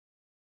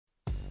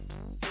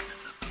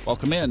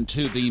Welcome in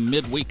to the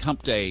Midweek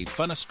Hump Day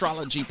Fun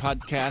Astrology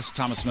Podcast.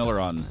 Thomas Miller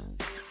on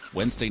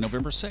Wednesday,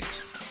 November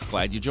 6th.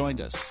 Glad you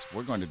joined us.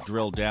 We're going to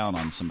drill down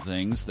on some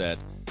things that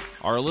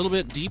are a little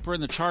bit deeper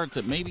in the chart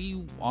that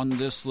maybe on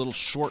this little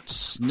short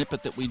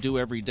snippet that we do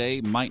every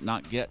day might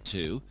not get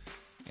to.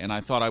 And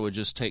I thought I would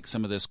just take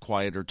some of this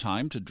quieter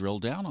time to drill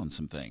down on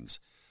some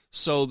things.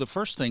 So the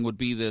first thing would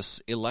be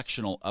this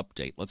electional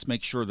update. Let's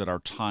make sure that our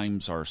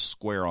times are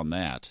square on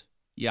that.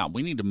 Yeah,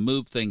 we need to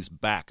move things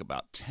back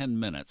about 10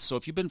 minutes. So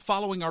if you've been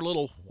following our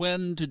little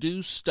when to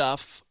do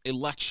stuff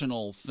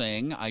electional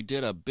thing, I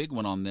did a big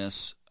one on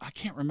this. I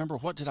can't remember,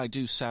 what did I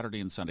do Saturday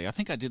and Sunday? I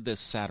think I did this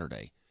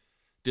Saturday.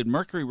 Did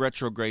Mercury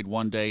retrograde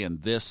one day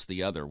and this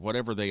the other,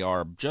 whatever they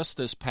are, just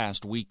this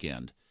past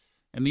weekend.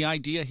 And the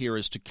idea here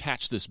is to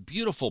catch this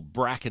beautiful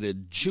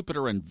bracketed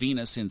Jupiter and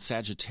Venus in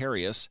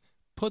Sagittarius,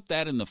 put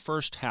that in the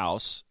first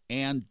house,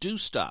 and do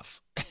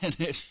stuff.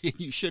 And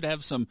you should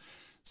have some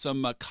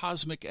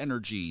cosmic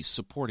energy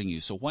supporting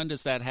you. So when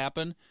does that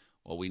happen?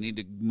 Well, we need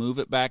to move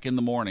it back in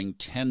the morning,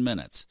 10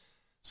 minutes.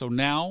 So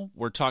now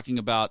we're talking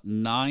about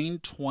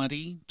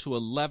 9:20 to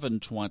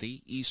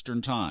 11:20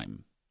 Eastern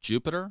Time.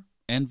 Jupiter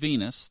and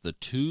Venus, the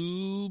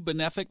two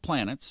benefic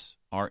planets,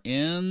 are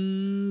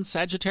in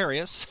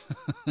Sagittarius,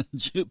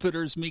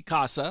 Jupiter's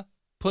Mikasa.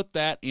 Put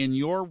that in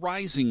your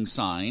rising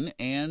sign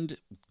and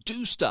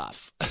do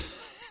stuff.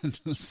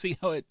 See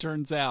how it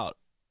turns out.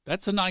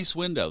 That's a nice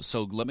window.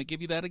 So let me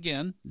give you that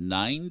again.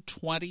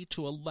 9:20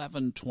 to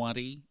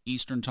 11:20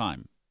 Eastern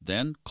Time.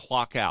 Then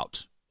clock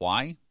out.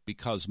 Why?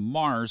 Because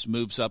Mars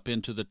moves up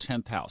into the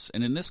 10th house.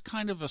 And in this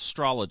kind of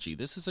astrology,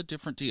 this is a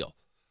different deal.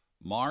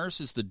 Mars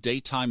is the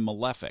daytime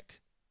malefic.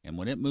 And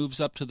when it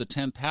moves up to the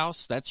 10th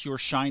house, that's your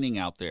shining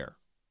out there.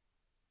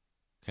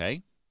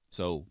 Okay?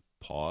 So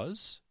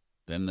pause.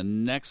 Then the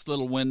next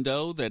little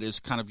window that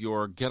is kind of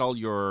your get all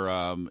your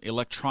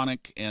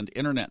electronic and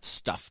internet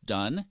stuff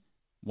done.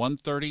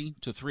 1:30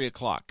 to 3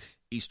 o'clock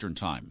Eastern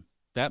Time.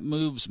 That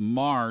moves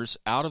Mars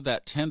out of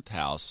that 10th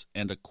house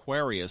and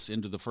Aquarius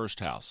into the first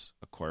house.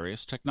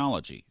 Aquarius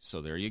technology.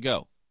 So there you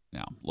go.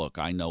 Now, look,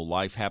 I know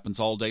life happens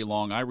all day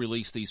long. I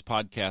release these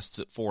podcasts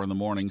at 4 in the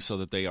morning so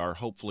that they are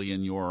hopefully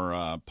in your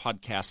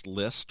podcast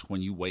list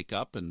when you wake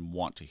up and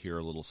want to hear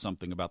a little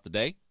something about the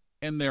day.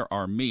 And there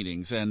are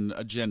meetings and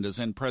agendas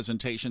and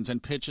presentations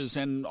and pitches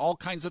and all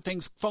kinds of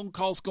things, phone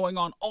calls going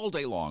on all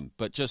day long.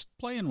 But just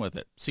playing with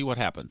it. See what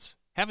happens.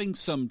 Having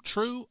some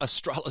true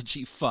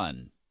astrology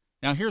fun.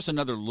 Now, here's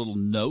another little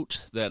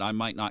note that I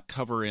might not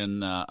cover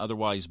in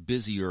otherwise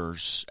busier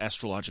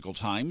astrological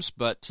times,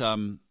 but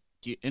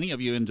any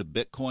of you into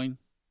Bitcoin?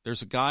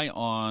 There's a guy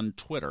on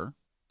Twitter,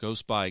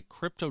 goes by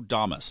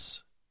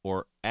Cryptodamus,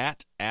 or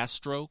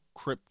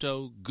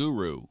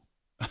 @AstroCryptoGuru.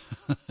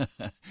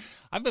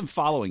 I've been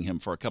following him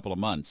for a couple of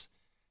months,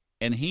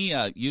 and he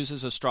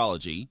uses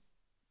astrology,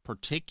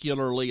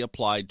 particularly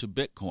applied to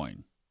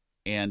Bitcoin.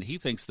 And he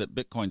thinks that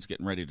Bitcoin's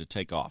getting ready to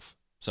take off.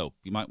 So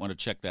you might want to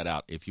check that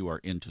out if you are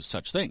into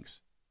such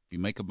things. If you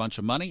make a bunch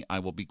of money, I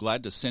will be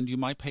glad to send you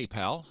my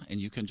PayPal, and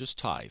you can just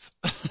tithe.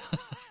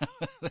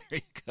 There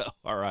you go.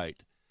 All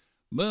right.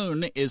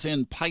 Moon is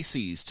in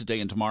Pisces today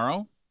and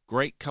tomorrow.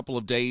 Great couple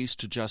of days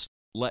to just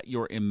let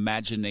your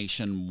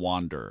imagination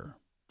wander.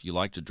 Do you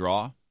like to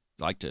draw?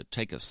 You like to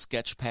take a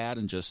sketch pad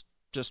and just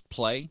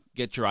play,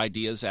 get your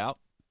ideas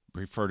out?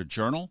 Prefer to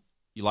journal?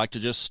 You like to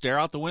just stare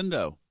out the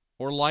window?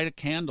 Or light a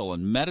candle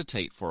and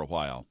meditate for a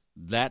while.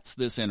 That's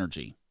this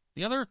energy.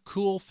 The other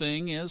cool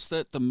thing is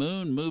that the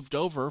moon moved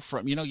over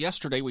from,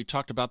 yesterday we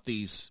talked about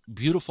these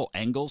beautiful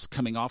angles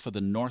coming off of the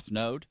North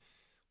Node.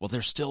 Well,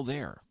 they're still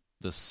there.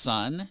 The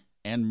Sun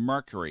and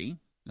Mercury.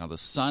 Now, the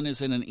Sun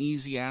is in an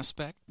easy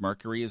aspect.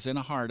 Mercury is in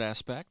a hard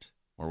aspect.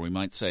 Or we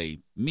might say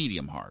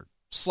medium hard,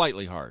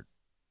 slightly hard,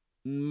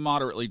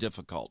 moderately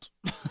difficult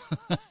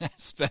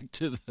aspect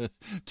to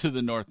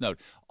the North Node.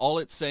 All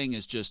it's saying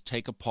is just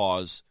take a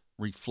pause.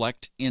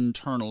 Reflect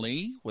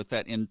internally with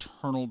that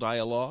internal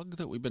dialogue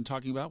that we've been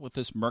talking about with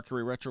this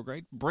Mercury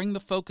retrograde. Bring the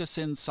focus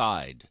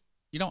inside.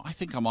 I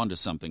think I'm onto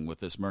something with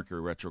this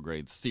Mercury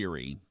retrograde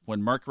theory.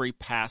 When Mercury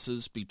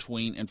passes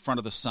in front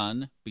of the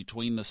Sun,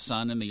 between the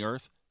Sun and the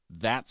Earth,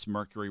 that's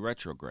Mercury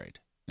retrograde.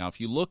 Now,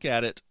 if you look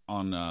at it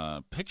on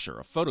a picture,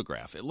 a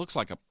photograph, it looks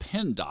like a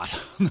pin dot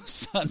on the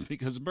Sun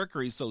because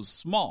Mercury's so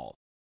small.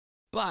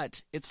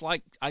 But it's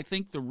like, I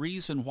think the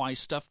reason why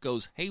stuff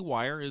goes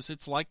haywire is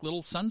it's like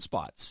little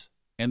sunspots.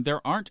 And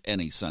there aren't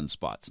any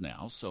sunspots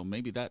now, so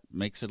maybe that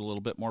makes it a little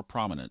bit more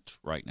prominent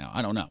right now.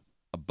 I don't know.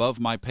 Above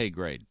my pay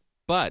grade.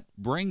 But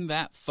bring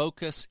that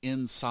focus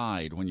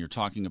inside when you're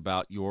talking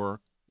about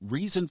your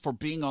reason for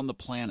being on the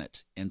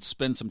planet and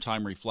spend some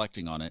time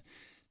reflecting on it.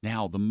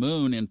 Now, the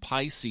moon in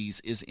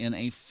Pisces is in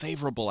a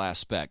favorable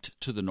aspect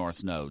to the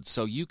North Node,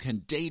 so you can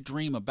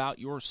daydream about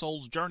your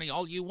soul's journey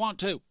all you want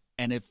to.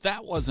 And if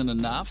that wasn't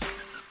enough,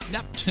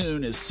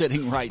 Neptune is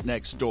sitting right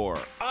next door.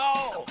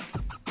 Oh!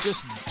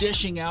 Just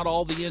dishing out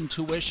all the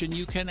intuition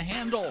you can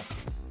handle.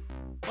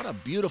 What a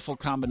beautiful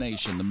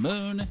combination. The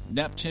moon,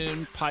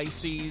 Neptune,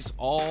 Pisces,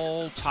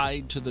 all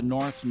tied to the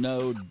North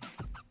Node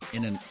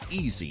in an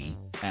easy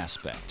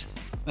aspect.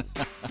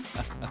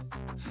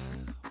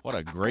 What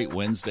a great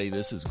Wednesday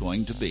this is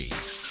going to be.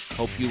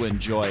 Hope you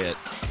enjoy it.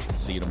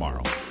 See you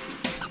tomorrow.